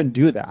 Like I couldn't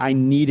do that. I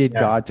needed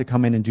God to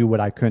come in and do what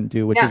I couldn't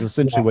do, which is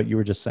essentially what you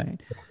were just saying.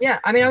 Yeah.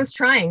 I mean, I was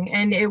trying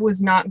and it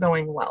was not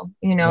going well,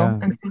 and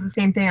it was the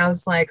same thing. I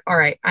was like, all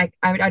right,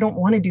 I don't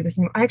want to do this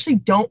anymore. I actually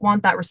don't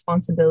want that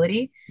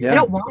responsibility. Yeah. I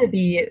don't want to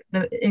be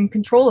in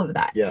control of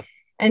that. Yeah.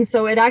 And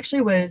so it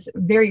actually was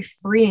very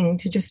freeing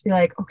to just be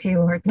like, okay,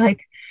 Lord,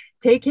 like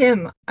take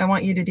him. I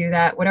want you to do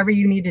that. Whatever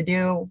you need to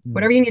do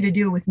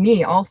with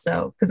me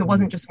also, because it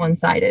wasn't just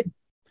one-sided.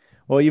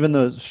 Well, even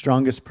the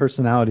strongest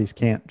personalities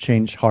can't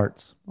change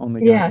hearts.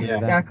 Only God can do that.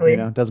 Exactly.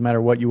 It doesn't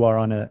matter what you are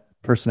on a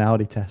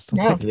personality test.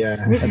 No.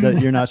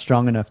 You're not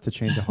strong enough to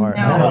change a heart.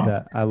 No. I love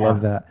that. I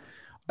love that.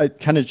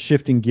 Kind of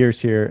shifting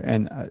gears here,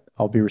 and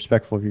I'll be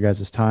respectful of you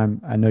guys'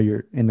 time. I know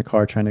you're in the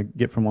car trying to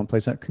get from one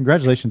place.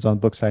 Congratulations on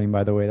book signing,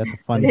 by the way. That's a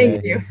fun day.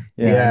 Thank you.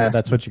 Yeah,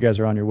 that's what you guys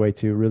are on your way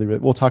to. Really, really.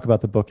 We'll talk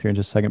about the book here in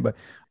just a second. But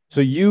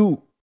so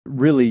you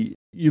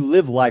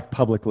live life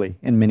publicly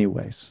in many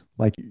ways.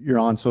 Like you're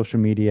on social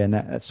media, and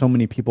that so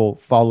many people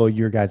follow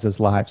your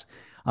guys' lives.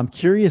 I'm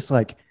curious,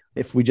 like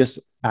if we just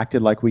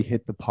acted like we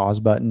hit the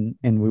pause button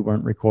and we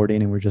weren't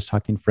recording and we're just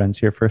talking friends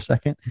here for a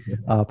second,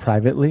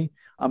 privately.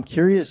 I'm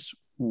curious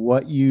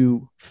what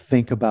you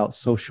think about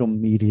social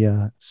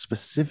media,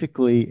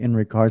 specifically in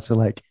regards to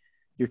like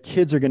your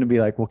kids are going to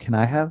be like, well, can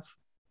I have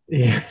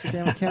an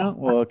Instagram account?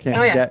 Well,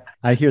 Dad,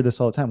 I hear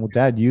this all the time. Well,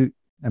 Dad, you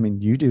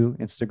do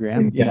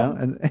Instagram,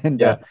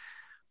 and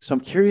so I'm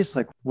curious,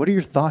 like, what are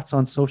your thoughts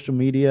on social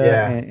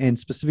media and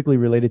specifically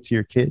related to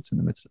your kids in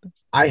the midst of this?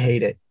 I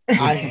hate it.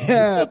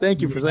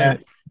 Thank you for saying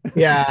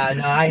it.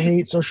 I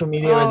hate social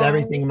media with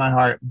everything in my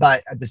heart.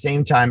 But at the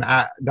same time,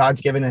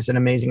 God's given us an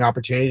amazing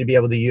opportunity to be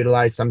able to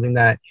utilize something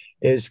that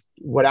is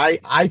what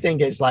I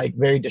think is like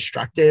very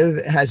destructive,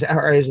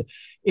 is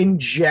in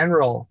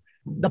general.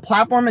 The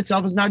platform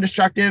itself is not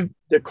destructive.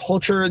 The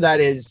culture that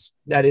is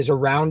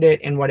around it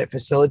and what it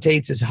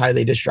facilitates is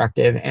highly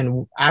destructive.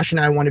 And Ash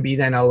and I want to be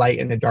then a light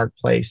in a dark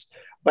place.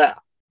 But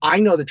I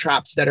know the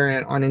traps that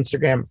are on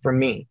Instagram for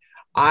me.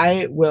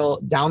 I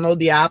will download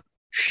the app,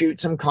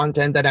 shoot some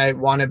content that I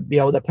want to be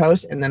able to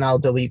post, and then I'll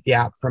delete the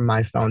app from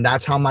my phone.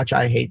 That's how much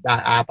I hate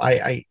that app.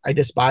 I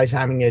despise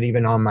having it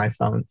even on my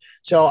phone.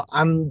 So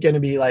I'm going to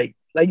be like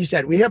you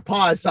said, we have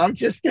paused. So I'm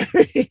just going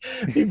to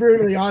be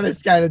brutally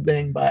honest kind of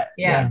thing. But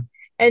yeah.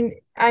 And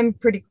I'm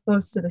pretty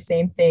close to the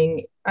same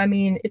thing. I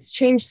mean, it's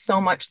changed so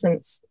much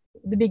since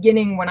the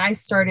beginning. When I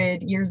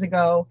started years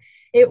ago,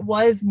 it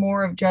was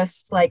more of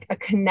just like a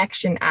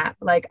connection app.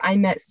 Like I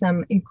met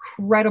some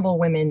incredible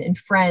women and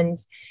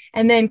friends.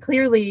 And then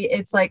clearly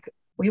it's like,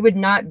 we would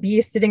not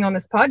be sitting on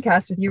this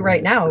podcast with you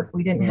right now if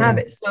we didn't have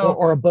it. So,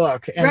 or a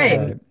book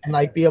and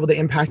like be able to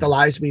impact the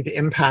lives we've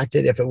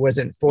impacted if it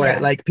wasn't for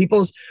it. Like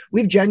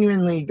we've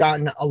genuinely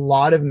gotten a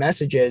lot of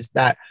messages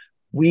that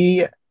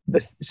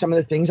some of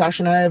the things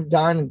Ash and I have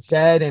done and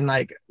said, and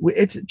like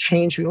it's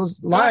changed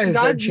people's lives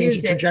or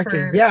changed the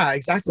trajectory. Yeah,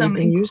 exactly. Some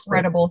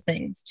incredible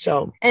things.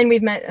 So, and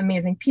we've met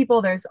amazing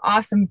people. There's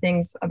awesome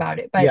things about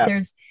it, but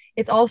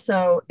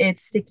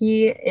it's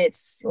sticky,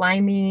 it's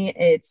slimy.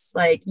 It's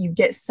like you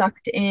get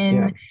sucked in.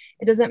 Yeah.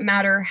 It doesn't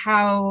matter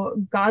how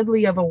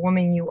godly of a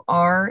woman you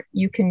are,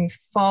 you can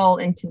fall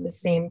into the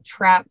same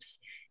traps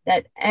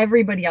that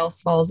everybody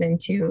else falls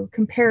into: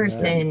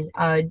 comparison,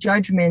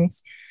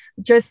 judgments,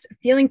 just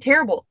feeling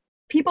terrible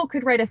people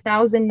could write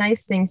 1,000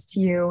 nice things to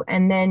you,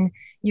 and then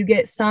you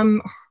get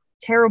some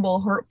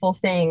terrible, hurtful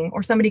thing,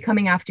 or somebody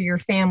coming after your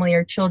family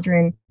or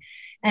children,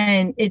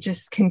 and it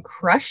just can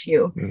crush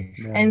you.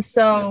 Yeah. And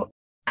so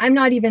I'm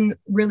not even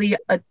really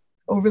a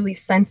overly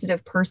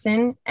sensitive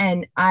person,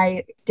 and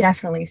I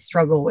definitely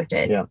struggle with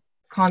it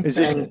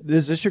constantly.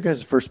 Is this your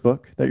guys' first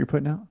book that you're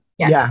putting out?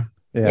 Yes.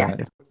 Yeah.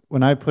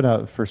 When I put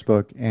out the first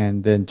book,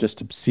 and then just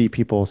to see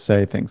people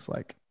say things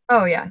like,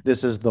 "Oh yeah,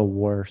 this is the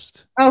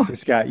worst. Oh,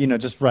 this guy,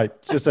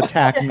 just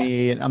attack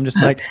me," and I'm just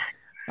like,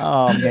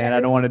 "Oh man, I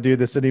don't want to do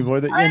this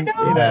anymore." I know.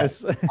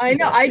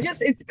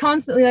 It's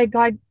constantly like,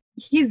 God,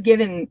 he's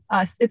given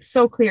us. It's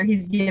so clear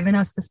he's given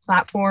us this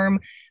platform.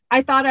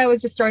 I thought I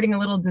was just starting a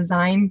little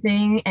design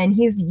thing, and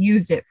he's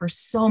used it for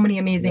so many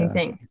amazing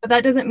things, but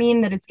that doesn't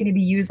mean that it's going to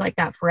be used like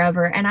that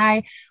forever.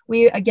 And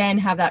we again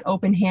have that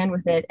open hand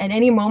with it. At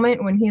any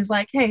moment when he's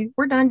like, "Hey,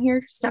 we're done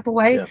here, step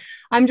away."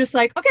 I'm just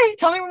like, "Okay,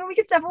 tell me when we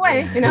can step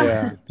away."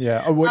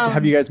 Yeah.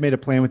 Have you guys made a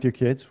plan with your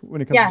kids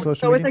when it comes to social media?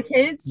 So with the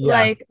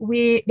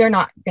kids, they're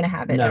not going to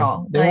have it at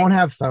all. They won't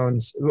have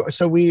phones.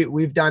 So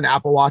we've done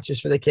Apple Watches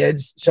for the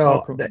kids.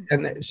 So, cool.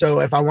 And so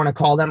if I want to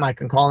call them, I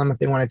can call them. If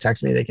they want to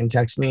text me, they can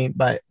text me,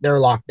 but they're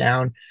locked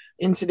down.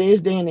 In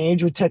today's day and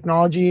age with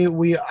technology,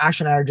 Ash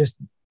and I are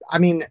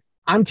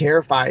I'm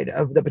terrified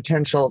of the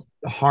potential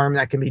harm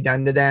that can be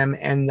done to them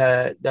and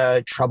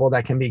the trouble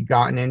that can be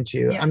gotten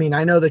into. Yeah.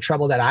 I know the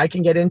trouble that I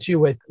can get into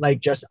with like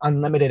just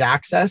unlimited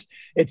access.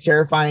 It's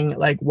terrifying,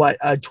 like what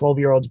a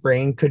 12-year-old's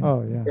brain could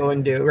go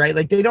and do, right?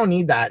 Like they don't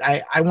need that.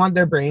 I want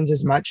their brains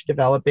as much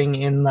developing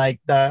in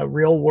like the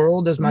real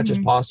world as much as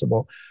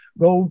possible.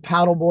 Go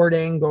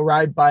paddleboarding, go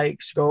ride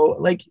bikes,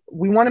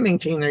 we want to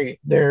maintain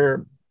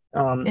their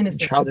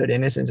childhood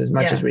innocence as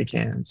much as we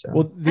can.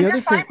 So the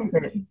other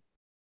thing,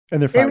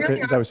 and they're fine with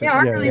it. Is that what they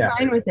are really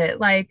fine with it.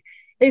 Like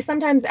they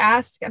sometimes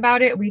ask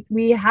about it.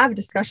 We have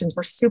discussions.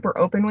 We're super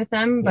open with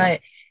them,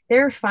 but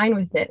they're fine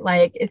with it.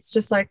 Like it's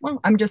just like, well,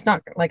 I'm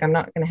not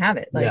going to have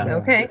it. Like,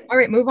 okay, all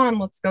right, move on.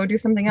 Let's go do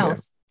something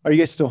else. Are you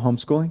guys still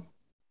homeschooling?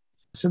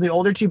 So the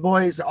older two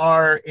boys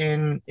are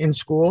in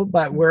school,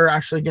 but we're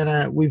actually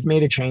we've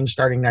made a change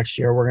starting next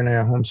year. We're going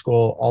to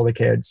homeschool all the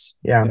kids.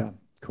 Yeah.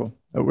 Cool.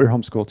 We're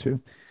homeschooled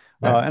too.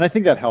 And I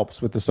think that helps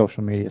with the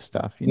social media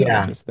stuff. They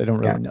don't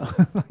really know.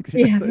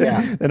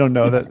 They don't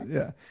know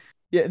that.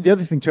 Yeah. The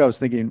other thing too, I was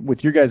thinking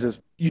with your guys is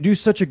you do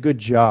such a good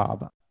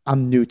job.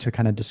 I'm new to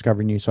kind of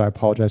discovering you, so I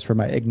apologize for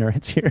my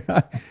ignorance here.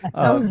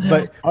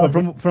 But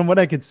from what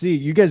I could see,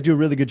 you guys do a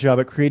really good job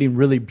at creating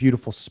really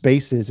beautiful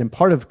spaces. And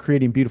part of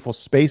creating beautiful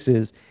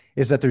spaces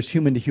is that there's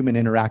human to human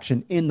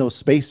interaction in those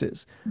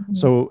spaces. Mm-hmm.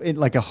 So in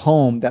like a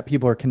home that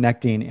people are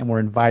connecting and we're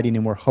inviting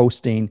and we're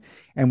hosting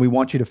and we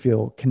want you to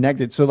feel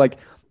connected. So like,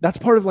 that's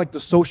part of like the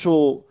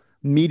social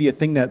media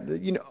thing that,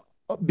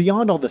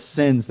 beyond all the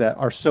sins that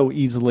are so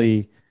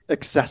easily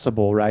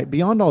accessible, right?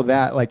 Beyond all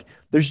that, like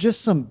there's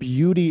just some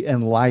beauty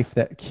in life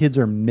that kids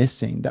are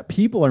missing, that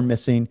people are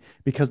missing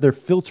because they're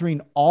filtering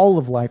all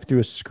of life through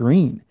a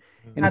screen.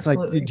 And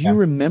Absolutely. It's like, do you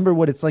remember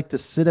what it's like to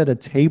sit at a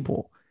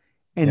table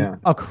and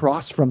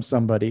across from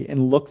somebody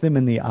and look them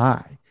in the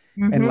eye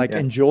and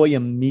enjoy a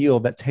meal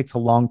that takes a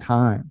long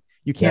time?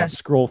 You can't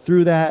scroll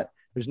through that.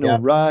 There's no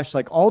rush.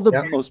 Like all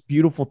the most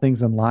beautiful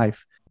things in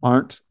life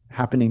aren't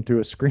happening through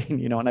a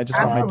screen, and I just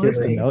want my kids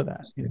to know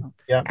that,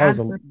 That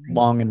was a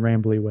long and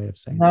rambly way of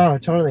saying this.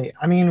 Totally.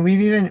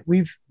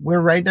 We're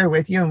right there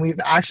with you. And we've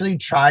actually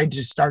tried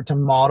to start to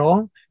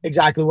model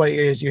exactly what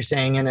you're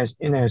saying in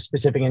a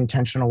specific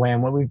intentional way.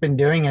 And what we've been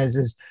doing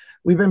is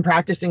we've been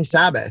practicing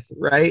Sabbath,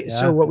 right? Yeah.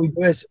 So what we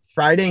do is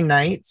Friday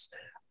nights,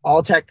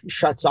 all tech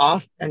shuts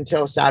off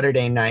until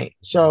Saturday night.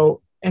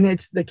 So and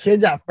it's the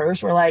kids at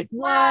first were like,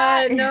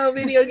 what? No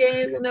video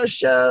games and no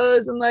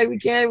shows. And like,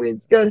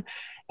 it's good.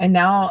 And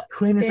now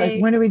Quinn is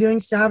like, when are we doing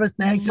Sabbath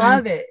next?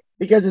 Love it.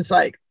 Because it's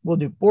like, we'll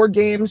do board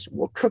games,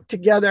 we'll cook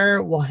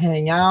together, we'll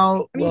hang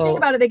out. Think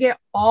about it. They get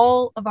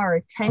all of our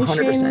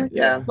attention.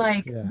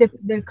 100%,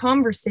 the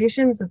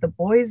conversations that the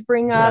boys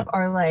bring up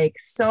are like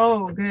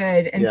so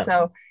good. And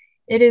so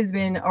it has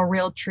been a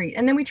real treat.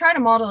 And then we try to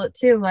model it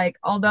too. Like,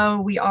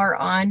 although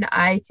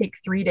I take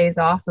 3 days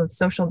off of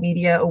social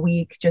media a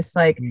week, just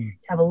like to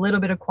have a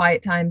little bit of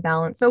quiet time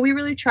balance. So we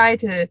really try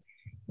to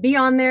be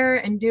on there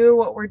and do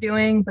what we're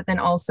doing, but then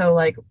also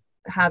like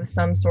have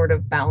some sort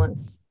of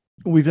balance.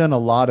 We've done a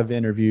lot of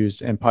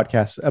interviews and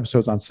podcast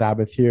episodes on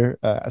Sabbath here.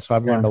 So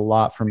I've learned a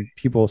lot from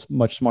people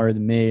much smarter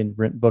than me and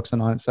written books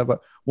on it and stuff.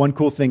 But one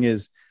cool thing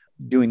is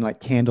doing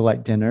like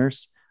candlelight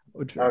dinners,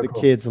 which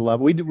kids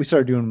love. We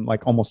started doing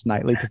like almost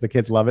nightly because the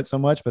kids love it so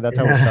much, but that's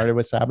how we started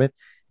with Sabbath,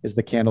 is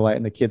the candlelight,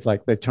 and the kids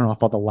they turn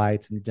off all the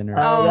lights and the dinner.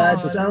 Oh,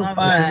 that's so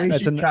fun.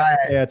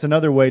 It's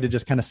another way to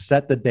just kind of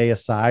set the day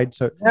aside.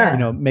 So,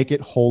 make it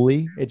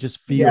holy. It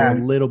just feels a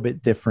little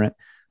bit different.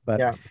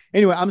 But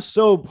anyway, I'm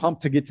so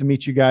pumped to get to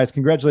meet you guys.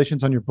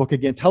 Congratulations on your book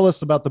again. Tell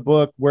us about the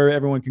book, where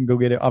everyone can go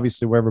get it,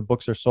 obviously wherever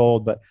books are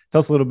sold, but tell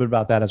us a little bit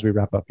about that as we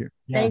wrap up here.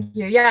 Thank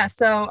you. Yeah.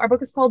 So our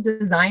book is called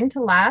Designed to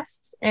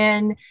Last,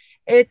 and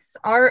It's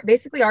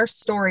basically our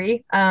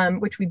story,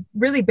 which we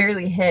really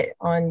barely hit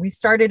on. We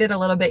started it a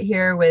little bit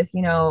here with,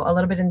 a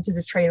little bit into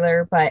the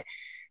trailer, but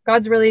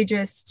God's really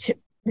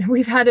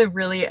we've had a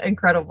really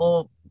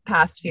incredible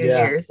past few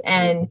years,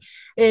 and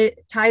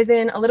it ties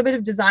in a little bit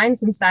of design,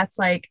 since that's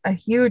like a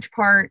huge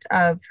part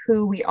of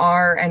who we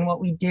are and what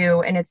we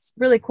do. And it's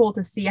really cool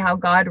to see how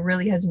God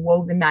really has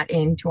woven that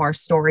into our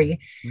story.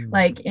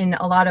 Like in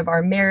a lot of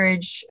our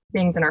marriage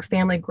things and our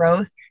family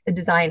growth, the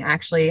design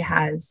actually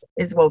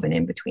is woven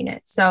in between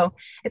it. So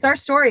it's our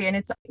story,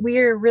 and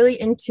we're really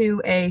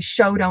into a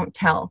show, don't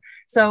tell.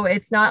 So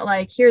it's not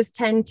like, here's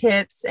 10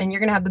 tips and you're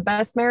going to have the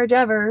best marriage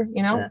ever,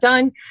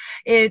 done.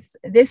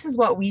 This is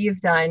what we've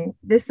done.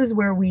 This is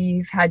where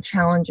we've had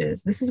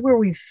challenges. This is where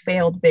we've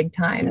failed big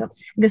time. Yeah.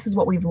 This is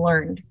what we've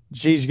learned.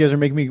 Geez, you guys are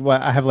making me,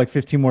 I have like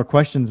 15 more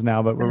questions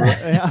now, but we're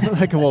I'm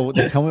like, well,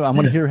 tell me, I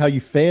want to hear how you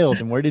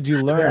failed and where did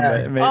you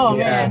learn?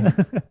 Man.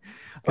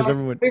 Because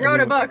we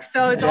wrote a book,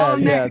 so it's all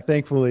in there. Yeah,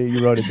 thankfully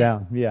you wrote it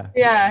down. Yeah.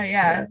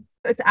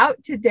 It's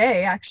out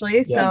today,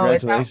 actually. So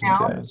it's out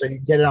now. Yeah. So you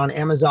get it on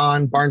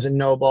Amazon, Barnes and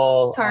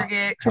Noble,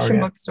 Target, Christian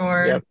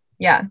bookstore. Yep.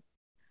 Yeah.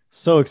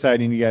 So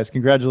exciting, you guys.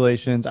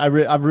 Congratulations. I've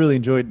really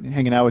enjoyed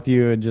hanging out with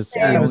you, and just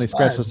only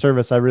scratched the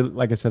surface.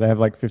 Like I said, I have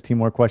like 15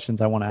 more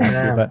questions I want to ask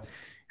you, but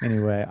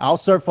anyway, I'll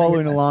start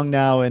following along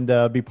now and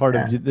be part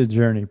of the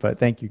journey, but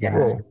thank you guys.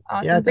 Cool.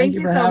 Awesome. Yeah, thank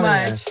you so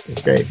much. Us.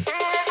 It's great.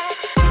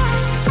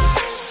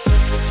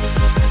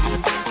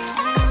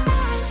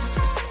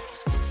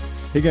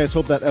 Hey guys,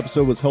 hope that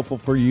episode was helpful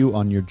for you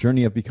on your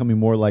journey of becoming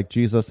more like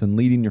Jesus and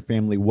leading your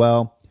family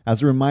well.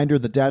 As a reminder,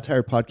 the Dad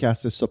Tired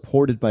podcast is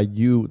supported by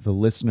you, the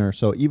listener.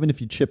 So even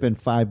if you chip in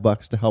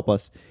 $5 to help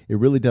us, it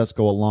really does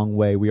go a long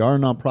way. We are a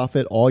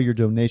nonprofit. All your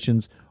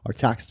donations are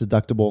tax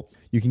deductible.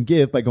 You can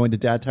give by going to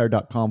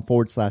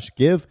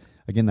dadtired.com/give.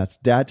 Again, that's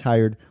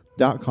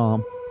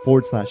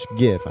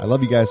dadtired.com/give. I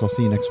love you guys. I'll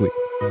see you next week.